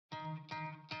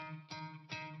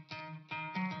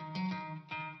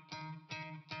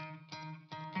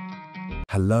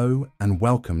Hello and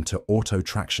welcome to Auto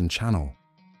Traction channel.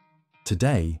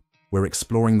 Today, we're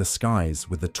exploring the skies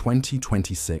with the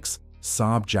 2026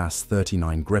 Saab JAS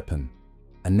 39 Gripen,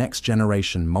 a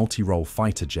next-generation multi-role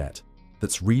fighter jet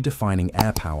that's redefining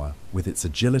air power with its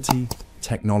agility,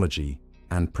 technology,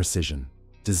 and precision.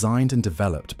 Designed and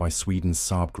developed by Sweden's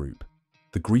Saab Group,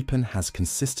 the Gripen has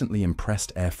consistently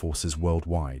impressed air forces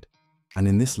worldwide, and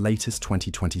in this latest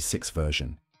 2026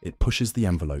 version, it pushes the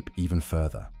envelope even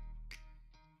further.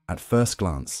 At first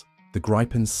glance, the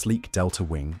Gripen's sleek delta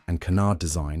wing and canard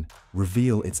design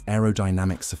reveal its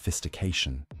aerodynamic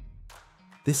sophistication.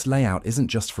 This layout isn't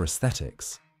just for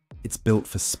aesthetics, it's built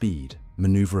for speed,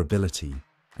 maneuverability,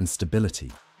 and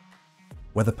stability.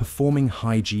 Whether performing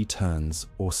high G turns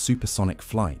or supersonic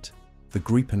flight, the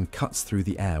Gripen cuts through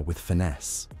the air with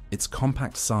finesse. Its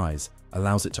compact size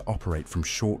allows it to operate from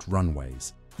short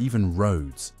runways, even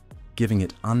roads, giving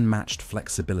it unmatched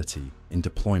flexibility in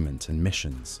deployment and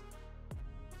missions.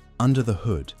 Under the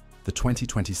hood, the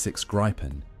 2026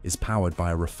 Gripen is powered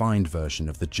by a refined version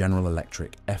of the General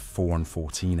Electric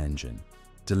F414 engine,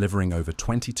 delivering over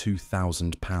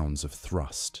 22,000 pounds of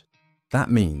thrust.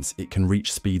 That means it can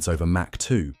reach speeds over Mach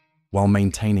 2 while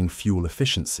maintaining fuel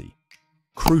efficiency,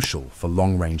 crucial for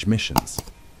long-range missions.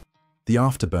 The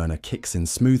afterburner kicks in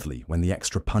smoothly when the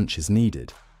extra punch is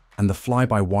needed, and the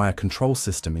fly-by-wire control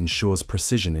system ensures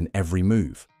precision in every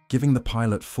move, giving the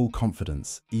pilot full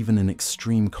confidence even in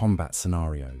extreme combat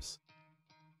scenarios.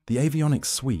 The avionics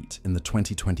suite in the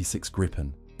 2026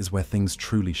 Gripen is where things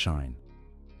truly shine.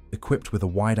 Equipped with a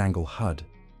wide-angle HUD,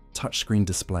 touchscreen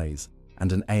displays,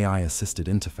 and an AI-assisted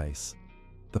interface,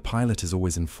 the pilot is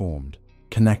always informed,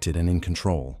 connected, and in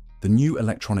control. The new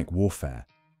electronic warfare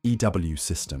 (EW)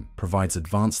 system provides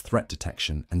advanced threat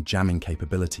detection and jamming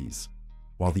capabilities,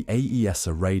 while the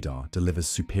AESA radar delivers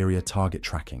superior target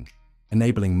tracking,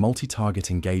 enabling multi-target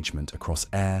engagement across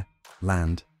air,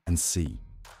 land, and sea.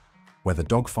 Whether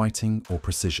dogfighting or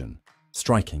precision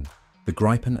striking, the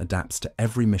Gripen adapts to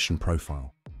every mission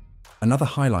profile. Another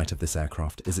highlight of this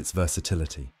aircraft is its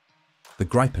versatility. The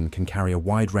Gripen can carry a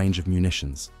wide range of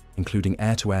munitions, including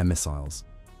air-to-air missiles,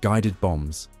 guided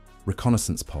bombs,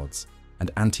 reconnaissance pods, and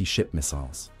anti-ship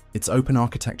missiles. Its open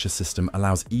architecture system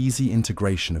allows easy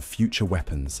integration of future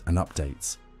weapons and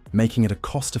updates, making it a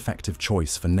cost-effective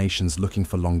choice for nations looking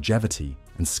for longevity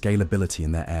and scalability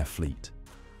in their air fleet.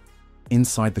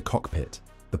 Inside the cockpit,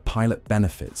 the pilot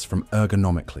benefits from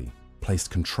ergonomically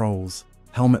placed controls,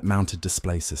 helmet-mounted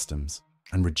display systems,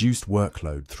 and reduced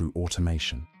workload through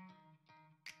automation.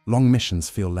 Long missions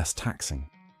feel less taxing,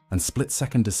 and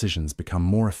split-second decisions become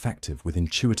more effective with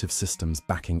intuitive systems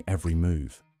backing every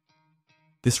move.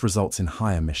 This results in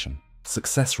higher mission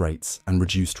success rates and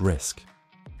reduced risk.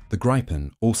 The Gripen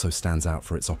also stands out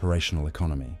for its operational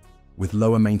economy. With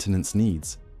lower maintenance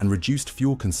needs and reduced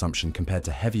fuel consumption compared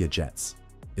to heavier jets,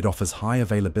 it offers high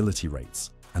availability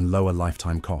rates and lower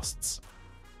lifetime costs.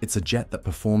 It's a jet that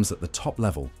performs at the top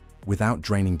level without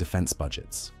draining defense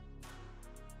budgets.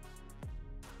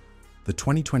 The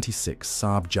 2026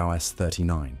 Saab JAS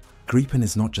 39 Gripen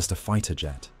is not just a fighter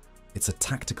jet, it's a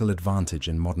tactical advantage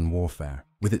in modern warfare.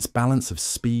 With its balance of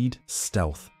speed,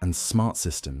 stealth, and smart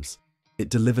systems, it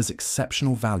delivers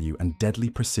exceptional value and deadly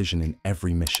precision in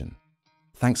every mission.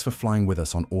 Thanks for flying with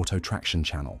us on Auto Traction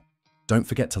channel. Don't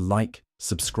forget to like,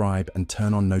 subscribe, and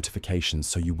turn on notifications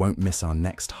so you won't miss our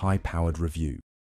next high-powered review.